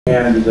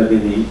Japan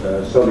vis-a-vis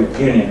the Soviet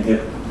Union.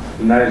 If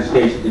the United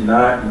States did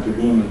not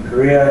intervene in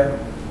Korea,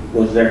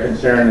 was there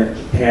concern that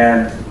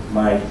Japan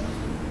might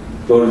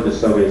go to the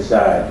Soviet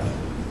side?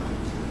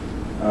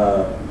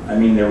 I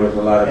mean, there was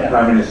a lot of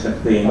communist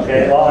sympathy.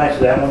 Okay, well, I'll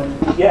answer that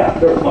one. Yeah,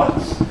 there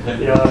was.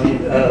 You know, I mean,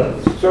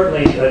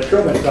 certainly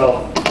Truman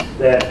felt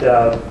that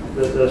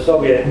the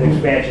Soviet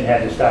expansion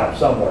had to stop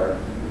somewhere.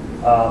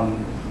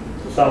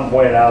 Some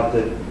pointed out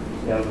that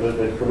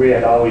that Korea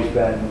had always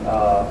been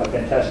a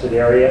contested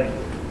area.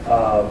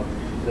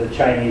 The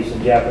Chinese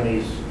and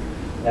Japanese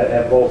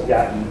have both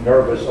gotten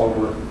nervous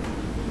over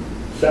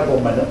several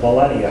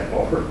millennia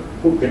over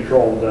who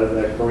controlled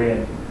the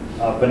Korean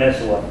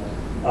peninsula.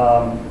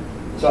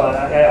 So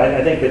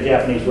I think the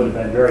Japanese would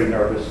have been very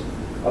nervous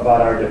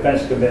about our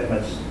defense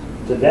commitments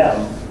to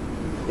them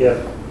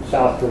if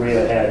South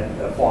Korea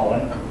had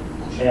fallen,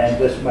 and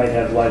this might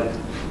have led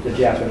the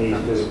Japanese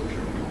to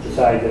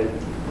decide that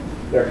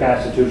their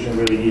constitution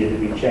really needed to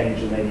be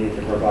changed and they needed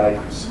to provide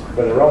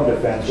for their own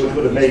defense, which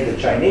would have made the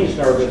Chinese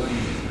nervous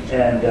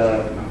and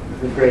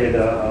created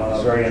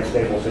a very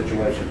unstable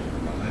situation.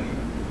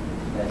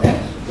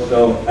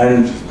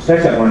 And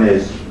second one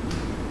is,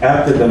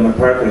 after the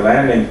MacArthur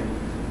landing,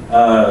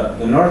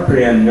 the North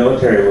Korean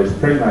military was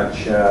pretty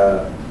much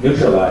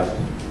neutralized,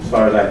 as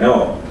far as I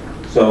know.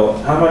 So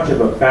how much of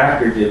a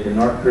factor did the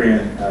North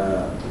Korean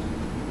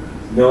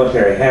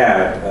military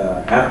have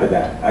after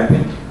that? I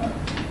think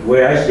the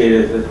way I see it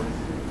is that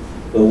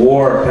the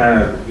war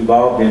kind of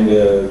evolved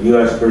into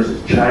U.S.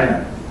 versus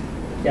China.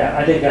 Yeah,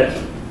 I think that's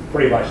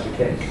pretty much the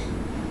case.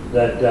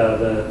 That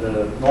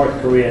the North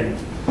Korean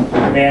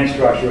command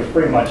structure was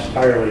pretty much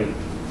entirely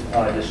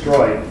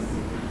destroyed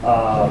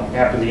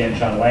after the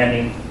Incheon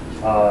landing.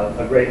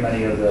 A great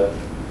many of the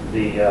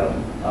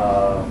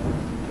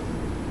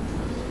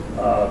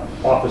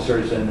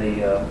officers in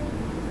the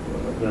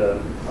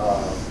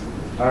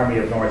Army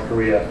of North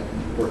Korea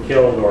were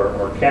killed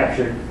or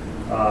captured.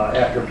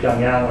 After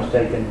Pyongyang was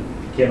taken,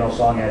 Kim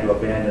Il-sung had to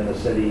abandon the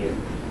city.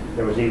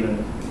 He was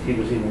even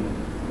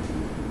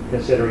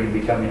considering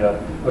becoming a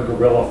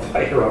guerrilla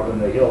fighter up in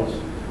the hills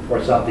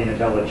or something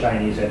until the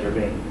Chinese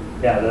intervened.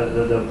 Yeah,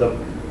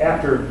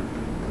 after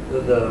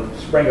the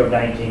spring of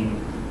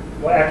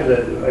after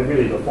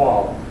the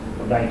fall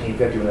of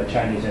 1950 when the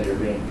Chinese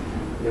intervened,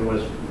 it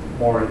was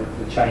more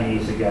the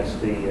Chinese against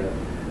the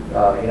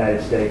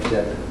United States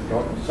and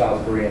the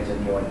South Koreans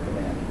in UN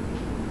command.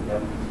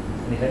 Yep.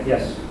 Anything?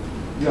 Yes.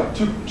 Yeah,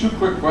 two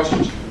quick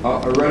questions. I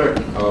read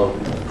a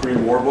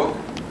Korean War book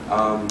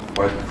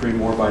by the Korean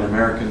War by an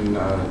American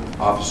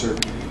officer.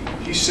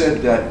 He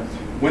said that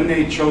when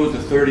they chose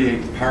the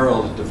 38th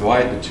parallel to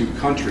divide the two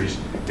countries,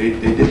 they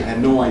had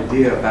no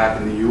idea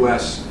back in the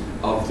U.S.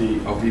 of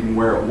even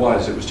where it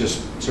was. It was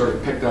just sort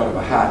of picked out of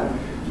a hat.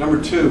 Number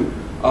two,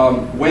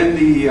 when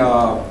the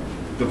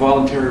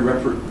voluntary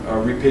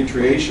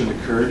repatriation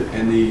occurred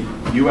and the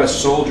U.S.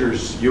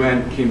 soldiers,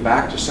 UN, came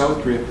back to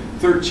South Korea,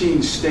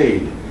 13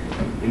 stayed.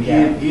 And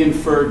he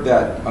inferred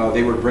that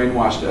they were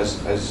brainwashed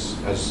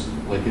as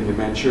like in the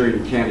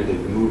Manchurian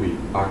Candidate, the movie.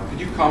 Could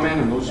you comment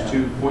on those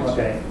 2 points?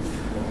 Okay.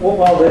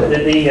 Well, the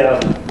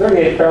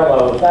 38th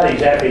parallel was not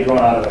exactly drawn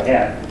out of a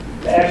hat.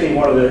 Actually,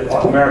 one of the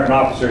American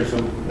officers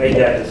who made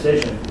that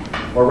decision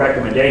or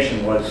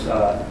recommendation was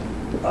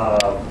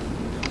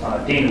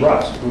Dean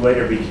Rusk, who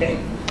later became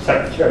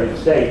Secretary of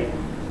State.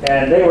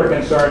 And they were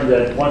concerned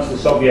that once the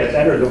Soviets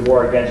entered the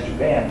war against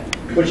Japan,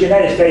 which the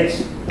United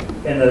States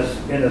in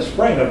the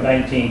spring of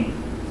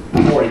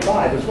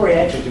 1945 was very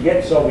anxious to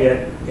get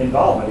Soviet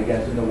involvement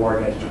in the war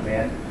against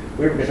Japan.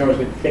 We were concerned it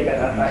would take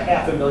a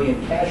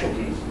 500,000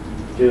 casualties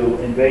to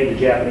invade the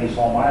Japanese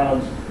home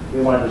islands. We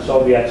wanted the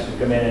Soviets to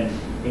come in and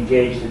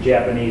engage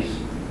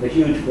the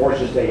huge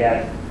forces they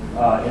had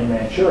in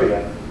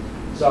Manchuria.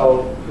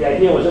 So the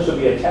idea was this would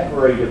be a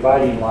temporary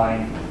dividing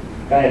line,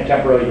 kind of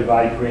temporarily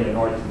divide Korea into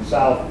North and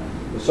South.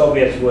 The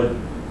Soviets would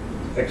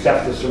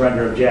accept the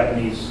surrender of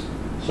Japanese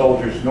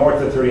soldiers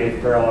north of 38th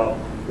parallel.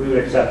 We would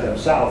accept them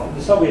south. And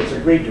the Soviets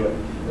agreed to it.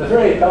 The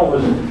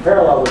 38th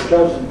parallel was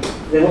chosen.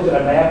 They looked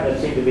at a map and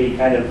it seemed to be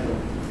kind of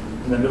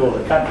in the middle of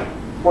the country.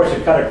 Of course,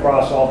 it cut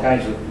across all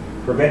kinds of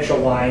provincial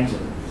lines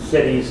and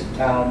cities and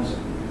towns,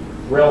 and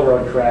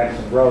railroad tracks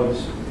and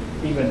roads,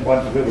 even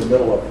went through the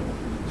middle of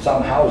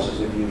some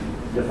houses if you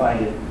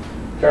defined it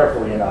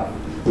carefully enough.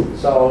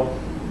 So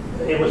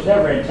it was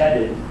never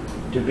intended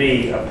to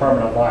be a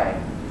permanent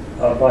line.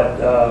 But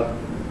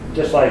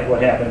just like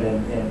what happened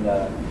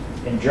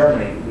in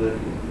Germany,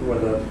 where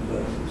the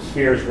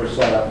spheres were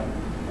set up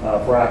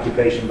for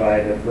occupation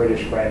by the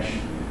British, French,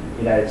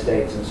 United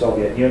States, and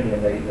Soviet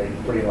Union, they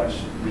pretty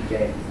much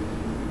became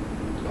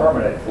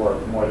permanent for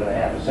more than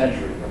half a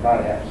century,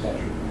 about half a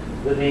century.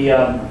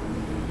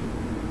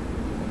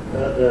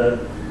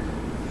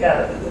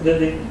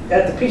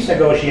 At the peace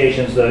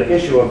negotiations, the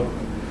issue of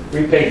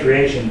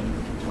repatriation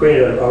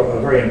created a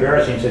very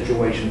embarrassing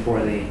situation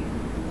for the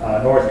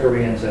North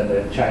Koreans and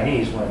the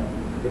Chinese when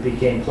it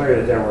became clear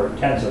that there were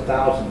tens of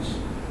thousands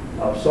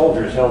of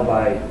soldiers held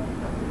by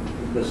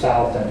the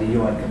South and the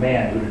UN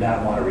command who did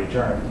not want to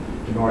return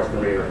to to North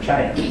Korea or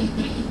China.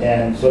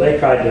 And so they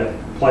tried to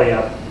play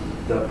up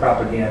the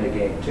propaganda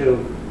game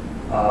too.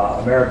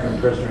 American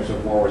prisoners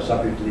of war were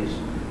subject to these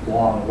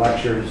long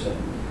lectures and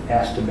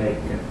asked to make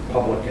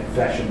public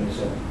confessions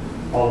and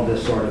all of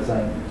this sort of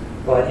thing.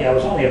 But yeah, it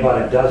was only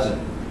about a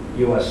dozen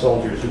U.S.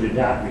 soldiers who did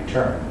not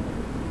return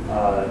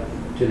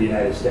to the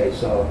United States.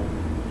 So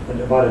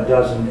about a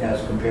dozen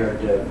as compared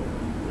to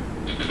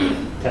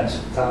tens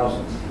of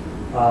thousands.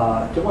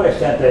 To what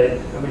extent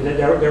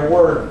there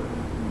were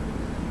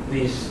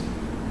these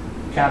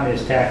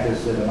communist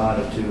tactics that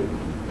amounted to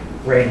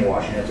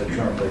brainwashing, as a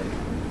term that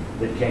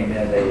came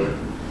in. They were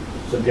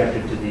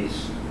subjected to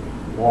these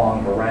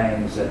long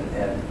harangues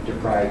and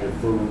deprived of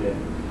food and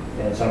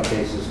in some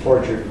cases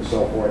tortured and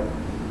so forth.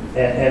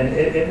 And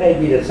it may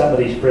be that some of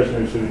these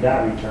prisoners who did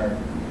not return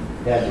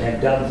had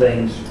done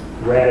things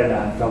ratted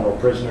on fellow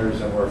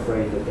prisoners and were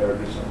afraid that there would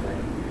be some kind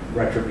of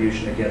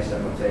retribution against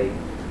them if they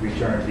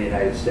returned to the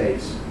United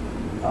States.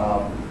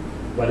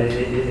 But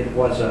it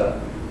was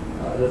the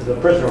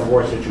prisoner of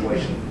war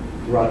situation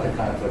throughout the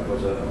conflict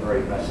was a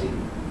very messy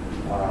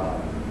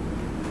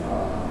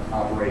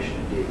operation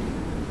indeed.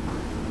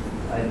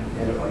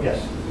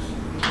 Yes,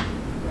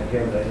 right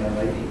here with that young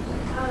lady.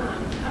 I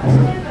was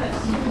part of a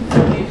student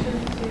delegation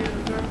to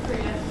North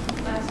Korea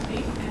last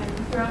week, and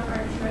throughout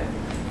our trip,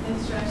 they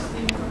stressed the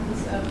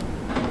importance of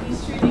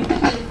peace treaty to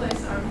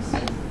replace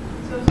armistice.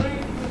 So I was wondering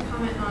if you could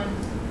comment on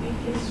the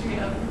history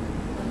of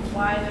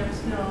why there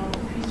was no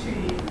peace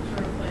treaty to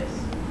replace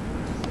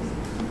armistice.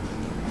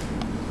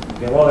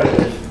 Okay, well,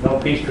 there's no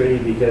peace treaty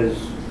because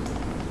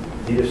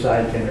either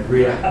side can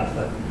agree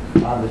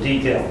on the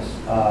details.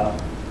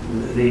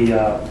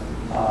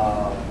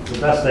 The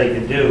best they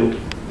could do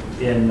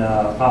in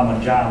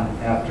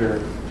Panmunjom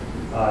after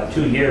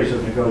 2 years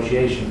of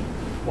negotiation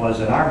was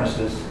an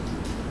armistice,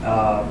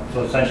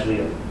 so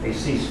essentially a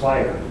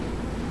ceasefire.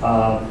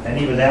 And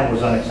even that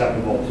was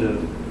unacceptable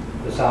to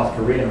the South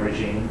Korean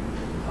regime.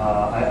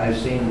 I've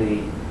seen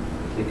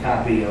the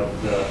copy of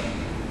the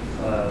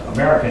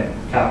American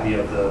copy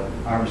of the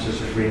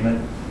armistice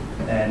agreement,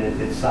 and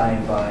it's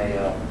signed by,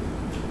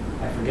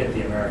 I forget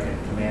the American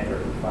commander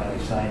who finally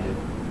signed it.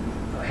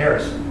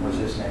 Harrison was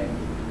his name.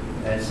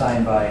 And it's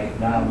signed by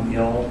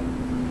Mchael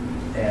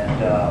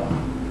and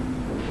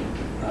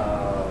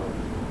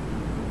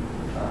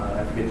I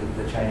forget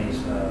the Chinese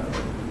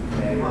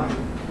commander.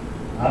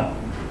 Huh?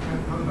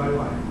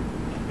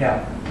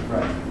 Yeah,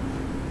 right.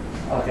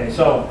 Okay,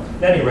 so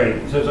at any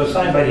rate, so it's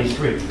signed by these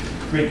three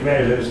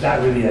commanders. It's not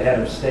really a head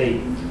of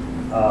state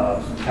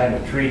kind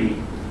of treaty.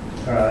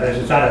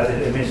 It's not.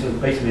 It means it's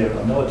basically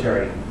a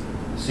military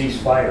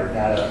ceasefire,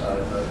 not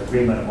an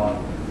agreement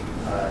among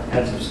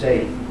heads of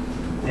state.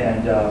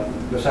 And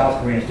the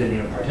South Koreans didn't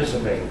even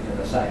participate in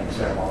the signing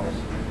ceremonies.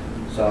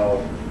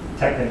 So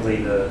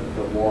technically the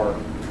war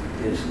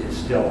is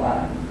still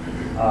on.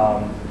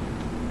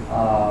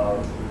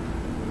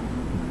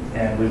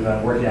 And we've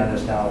been working on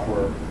this now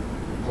for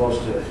close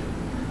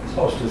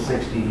to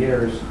 60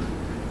 years.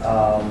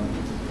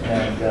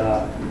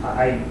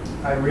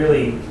 I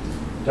really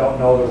don't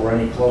know that we're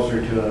any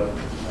closer to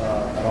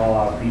an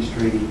all-out peace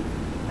treaty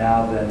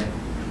now than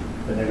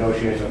the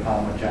negotiations of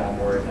Panmunjom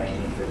were in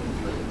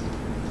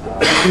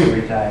 1953.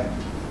 Every time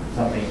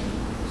something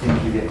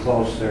seems to get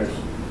close, there's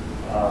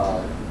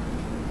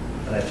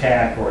an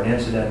attack or an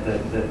incident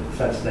that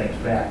sets things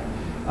back.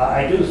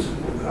 I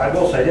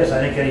will say this: I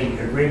think any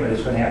agreement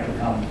is going to have to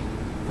come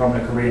from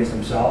the Koreans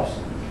themselves.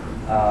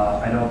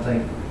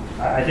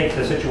 I think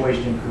the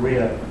situation in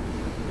Korea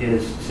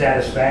is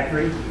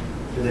satisfactory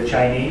to the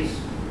Chinese,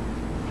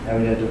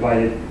 having a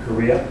divided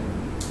Korea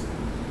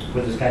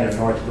with this kind of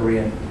North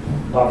Korean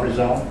buffer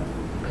zone.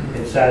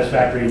 It's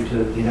satisfactory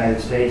to the United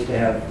States to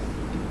have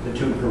the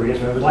two Koreas.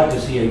 I mean, we'd like to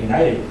see a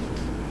united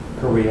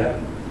Korea,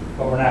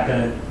 but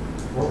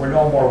we're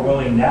no more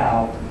willing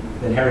now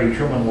than Harry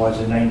Truman was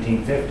in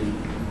 1950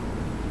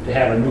 to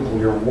have a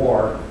nuclear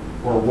war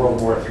or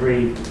World War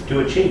III to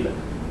achieve it.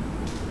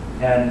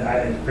 And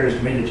it appears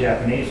to me the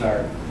Japanese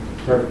are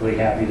perfectly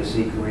happy to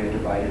see Korea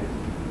divided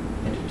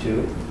into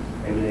two.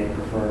 Maybe they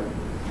prefer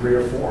 3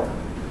 or 4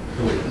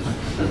 Koreas,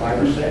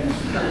 5 or 6.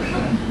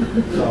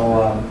 So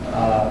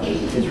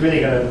it's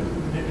really going to,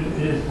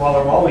 while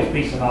there will always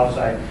be some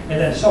outside, and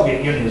then the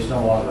Soviet Union is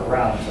no longer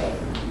around, so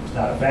it's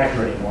not a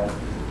factor anymore.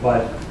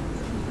 But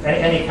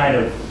any kind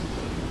of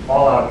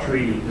all-out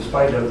treaty,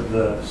 despite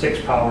the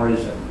 6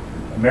 powers and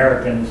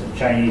Americans and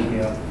Chinese,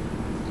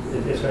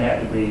 it's going to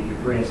have to be the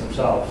Koreans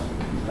themselves.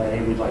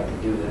 Hey, we'd like to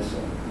do this,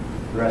 and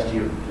the rest of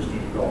you just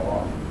need to go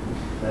along.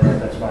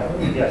 That's my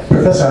opinion. Yes.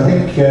 Professor, I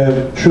think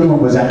Truman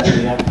was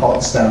actually at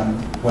Potsdam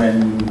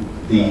when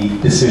the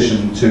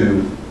decision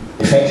to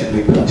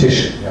effectively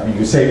partition. I mean,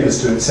 you say it was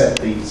to accept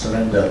the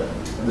surrender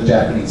of the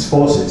Japanese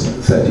forces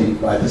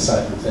by the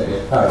side of the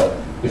 30th parallel.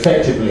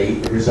 Effectively,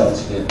 it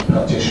resulted in the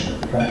partition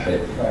of the country.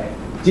 Right.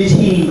 Did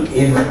he,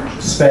 in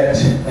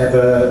respect,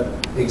 ever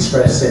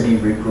express any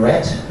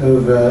regret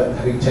over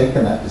having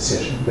taken that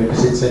decision?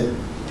 Because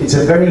it's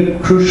a very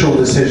crucial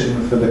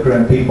decision for the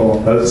Korean people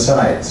on both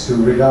sides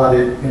who regard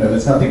it,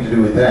 there's nothing to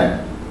do with them.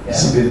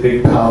 simply the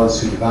big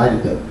powers who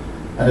divided them.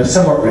 And a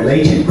somewhat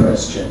related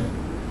question,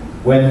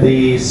 when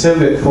the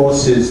Soviet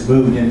forces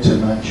moved into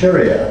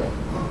Manchuria,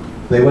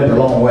 they went a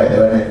long way.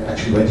 They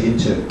actually went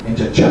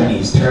into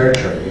Chinese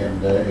territory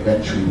and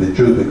eventually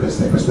withdrew because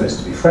they were supposed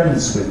to be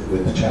friends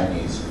with the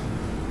Chinese.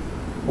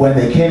 When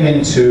they came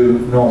into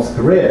North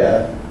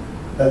Korea,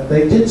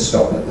 they did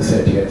stop at the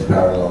 38th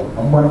parallel,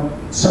 and one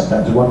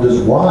sometimes wonders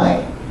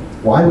why.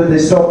 Why would they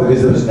stop?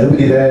 Because there was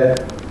nobody there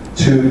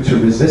to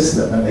resist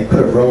them, and they could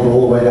have rolled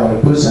all the way down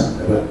to Busan.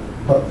 There were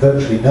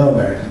virtually no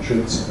American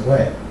troops in the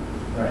way.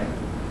 Right.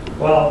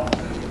 Well,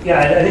 yeah,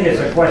 I think it's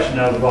a question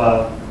of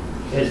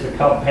is the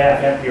cup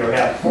half empty or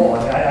half full? I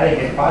mean, I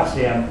think in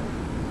Potsdam,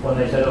 when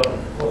they said, oh,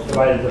 let's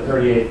divide it to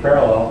 38th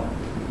parallel,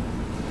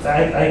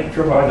 I think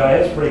Truman thought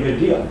it's a pretty good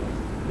deal.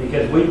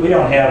 Because we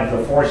don't have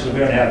the forces,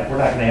 we're not going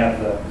to have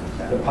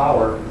the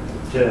power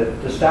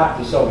to stop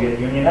the Soviet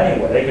Union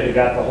anyway. They could have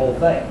got the whole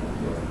thing.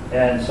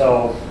 And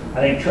so I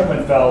think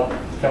Truman felt,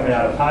 coming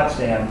out of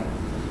Potsdam,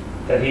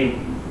 that he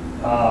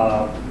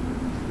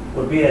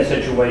would be in a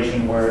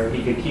situation where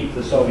he could keep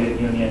the Soviet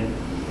Union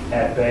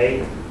at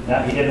bay.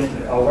 Now, he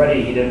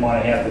didn't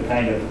want to have the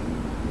kind of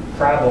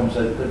problems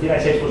that the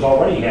United States was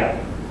already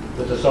having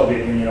with the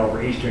Soviet Union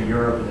over Eastern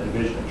Europe and the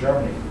division of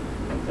Germany.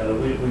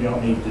 We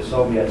don't need the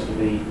Soviets to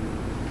be,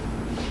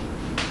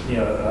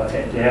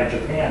 to have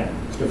Japan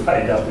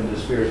divided up into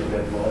spheres of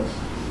influence.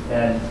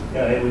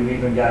 And we've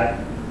even got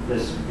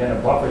this kind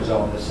of buffer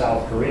zone, the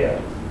South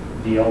Korea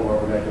deal, where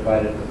we're going to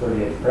divide it to the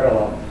 38th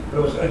parallel. But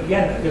it was,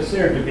 again,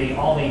 considered to be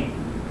only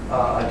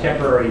a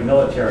temporary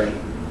military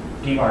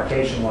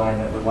demarcation line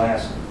that would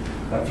last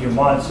a few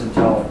months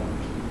until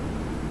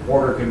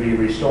order could be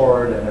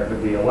restored and there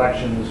could be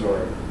elections,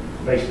 or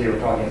basically we're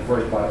talking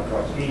first battle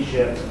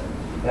trusteeship.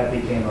 That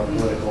became a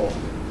political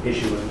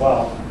issue as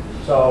well.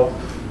 So,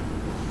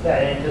 yeah,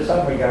 and in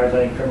some regards,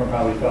 I think Truman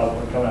probably felt,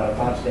 when coming out of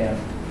Potsdam,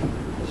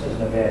 this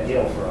isn't a bad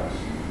deal for us.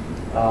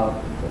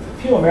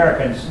 Few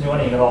Americans knew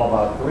anything at all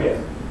about Korea.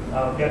 You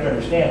have to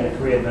understand that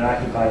Korea had been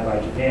occupied by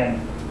Japan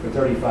for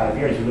 35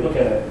 years. If you look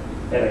at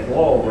a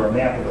globe or a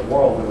map of the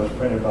world that was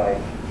printed by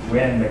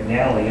Rand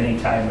McNally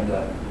anytime in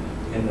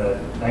the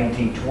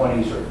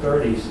 1920s or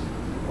 30s,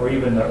 or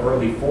even the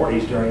early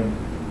 40s during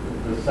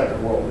the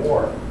Second World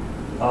War,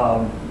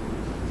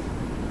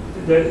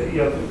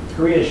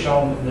 Korea is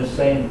shown in the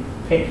same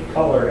pink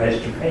color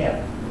as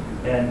Japan,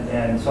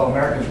 and so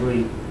Americans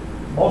really,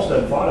 most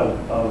of them thought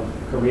of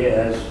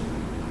Korea as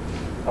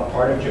a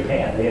part of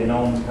Japan. They had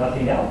known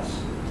nothing else,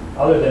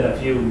 other than a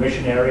few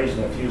missionaries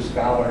and a few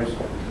scholars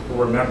who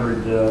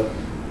remembered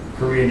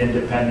Korean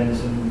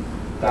independence and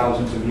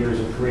thousands of years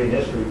of Korean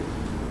history.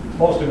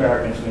 Most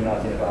Americans knew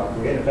nothing about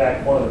Korea. In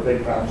fact, one of the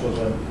big problems was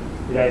when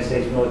the United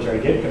States military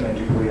did come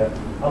into Korea,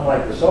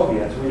 unlike the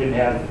Soviets, we didn't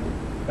have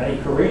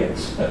many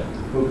Koreans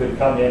who could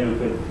come in, who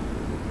could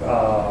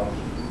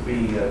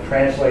be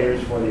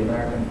translators for the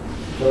American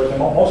soldiers. And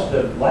most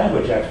of the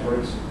language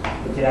experts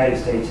that the United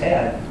States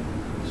had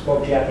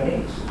spoke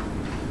Japanese.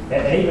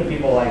 And even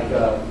people like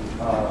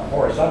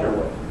Horace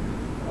Underwood,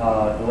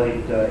 the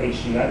late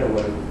H.G.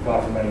 Underwood, who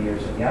taught for many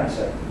years in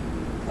Yonsei.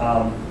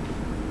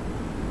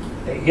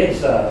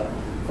 His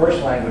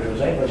first language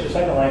was English, his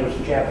second language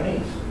was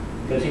Japanese,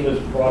 because he was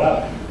brought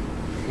up.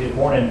 He was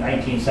born in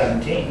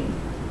 1917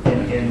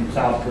 in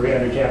South Korea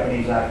under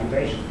Japanese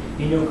occupation.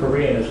 He knew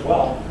Korean as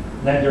well.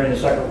 And then during the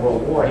Second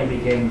World War, he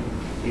became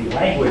a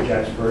language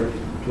expert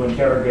to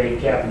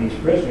interrogate Japanese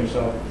prisoners,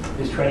 so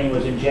his training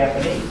was in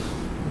Japanese.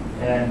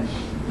 And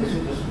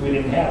we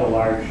didn't have a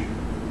large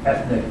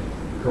ethnic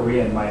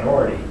Korean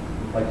minority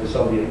like the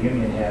Soviet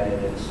Union had in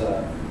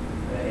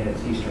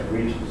its eastern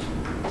regions.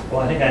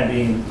 Well, I think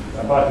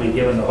I'm about to be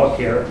given the hook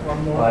here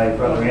by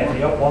Brother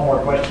Anthony. Oh, one more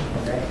question.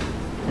 Okay.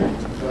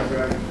 So I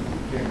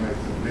can't wait.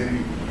 So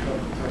maybe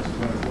touch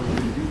upon this one.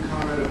 Did you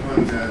comment upon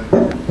that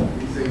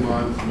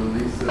Isemon's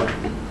release of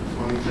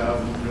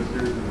 20,000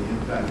 prisoners and the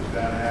impact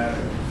that had?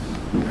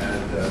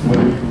 And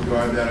whether you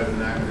regard that as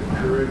an act of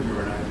courage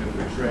or an act of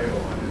betrayal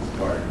on his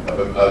part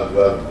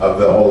of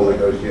the whole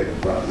negotiating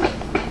process?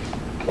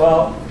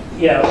 Well,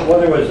 yeah,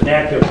 whether it was an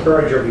act of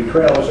courage or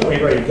betrayal, it was certainly a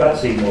very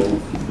gutsy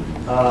move.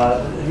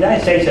 The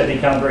United States had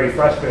become very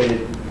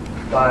frustrated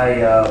by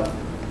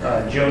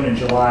June and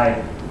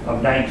July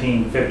of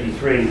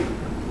 1953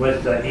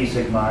 with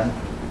Isigman.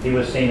 He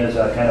was seen as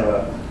a kind of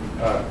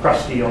a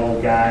crusty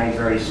old guy,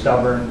 very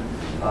stubborn,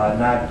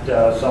 not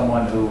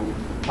someone who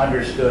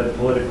understood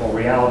political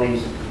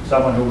realities,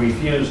 someone who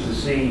refused to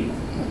see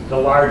the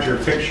larger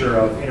picture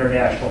of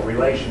international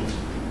relations,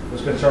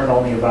 was concerned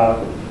only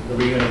about the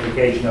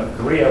reunification of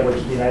Korea,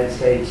 which the United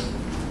States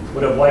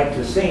would have liked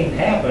to see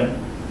happen,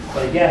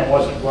 but again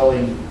wasn't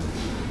willing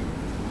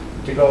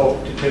to go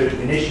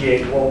to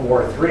initiate World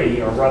War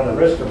III or run the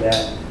risk of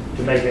that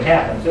to make it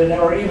happen. So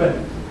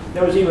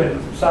there was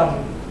even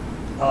some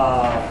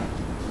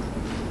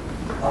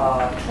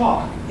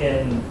talk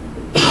in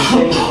the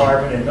State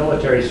Department and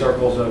military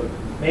circles of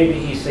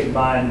maybe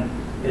Isigman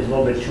is a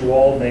little bit too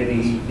old,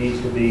 maybe he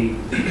needs to be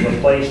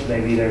replaced,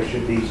 maybe there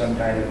should be some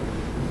kind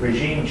of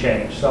regime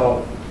change.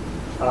 So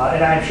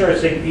And I'm sure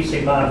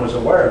Syngman was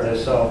aware of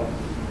this, so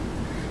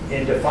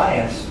in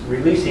defiance,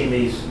 releasing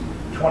these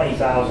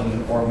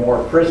 20,000 or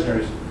more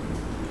prisoners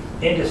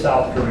into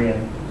South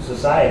Korean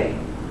society,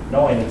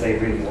 knowing that they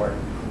really weren't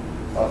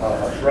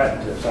a threat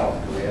to South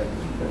Korea,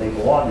 that they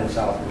belonged in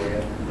South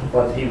Korea,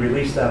 but he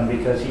released them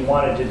because he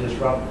wanted to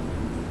disrupt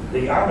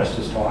the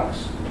armistice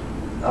talks,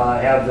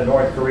 have the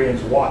North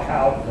Koreans walk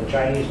out, the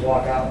Chinese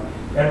walk out,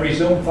 and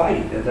resume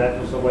fighting. That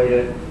was the way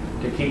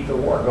to keep the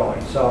war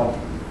going. So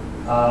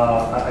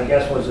I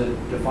guess, was it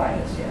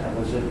defiance? Yeah.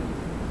 Was it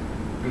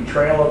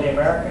betrayal of the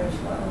Americans?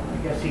 Well,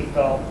 I guess he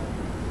felt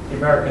the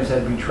Americans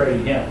had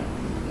betrayed him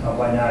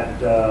by not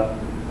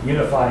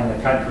unifying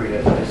the country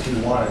as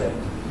he wanted it.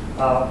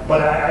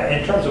 But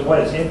in terms of what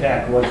its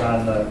impact was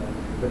on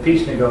the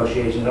peace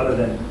negotiations, other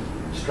than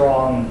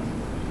strong,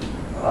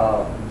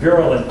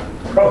 virulent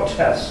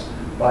protests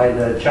by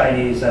the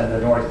Chinese and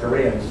the North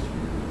Koreans,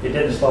 it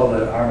didn't slow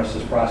the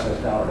armistice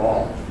process down at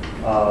all.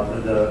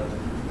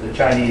 The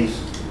Chinese,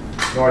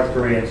 North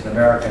Koreans, and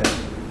Americans,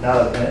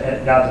 now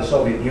the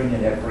Soviet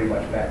Union had pretty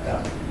much backed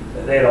down.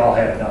 They had all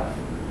had enough.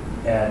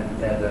 And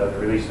the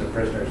release of the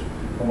prisoners,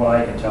 from what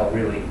I can tell,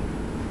 really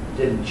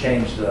didn't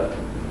change the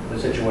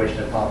situation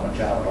at Mchael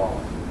at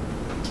all.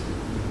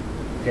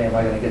 Okay, am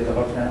I going to get the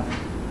hook now?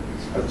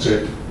 That's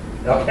it.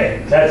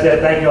 Okay, that's it.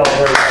 Thank you all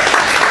very much.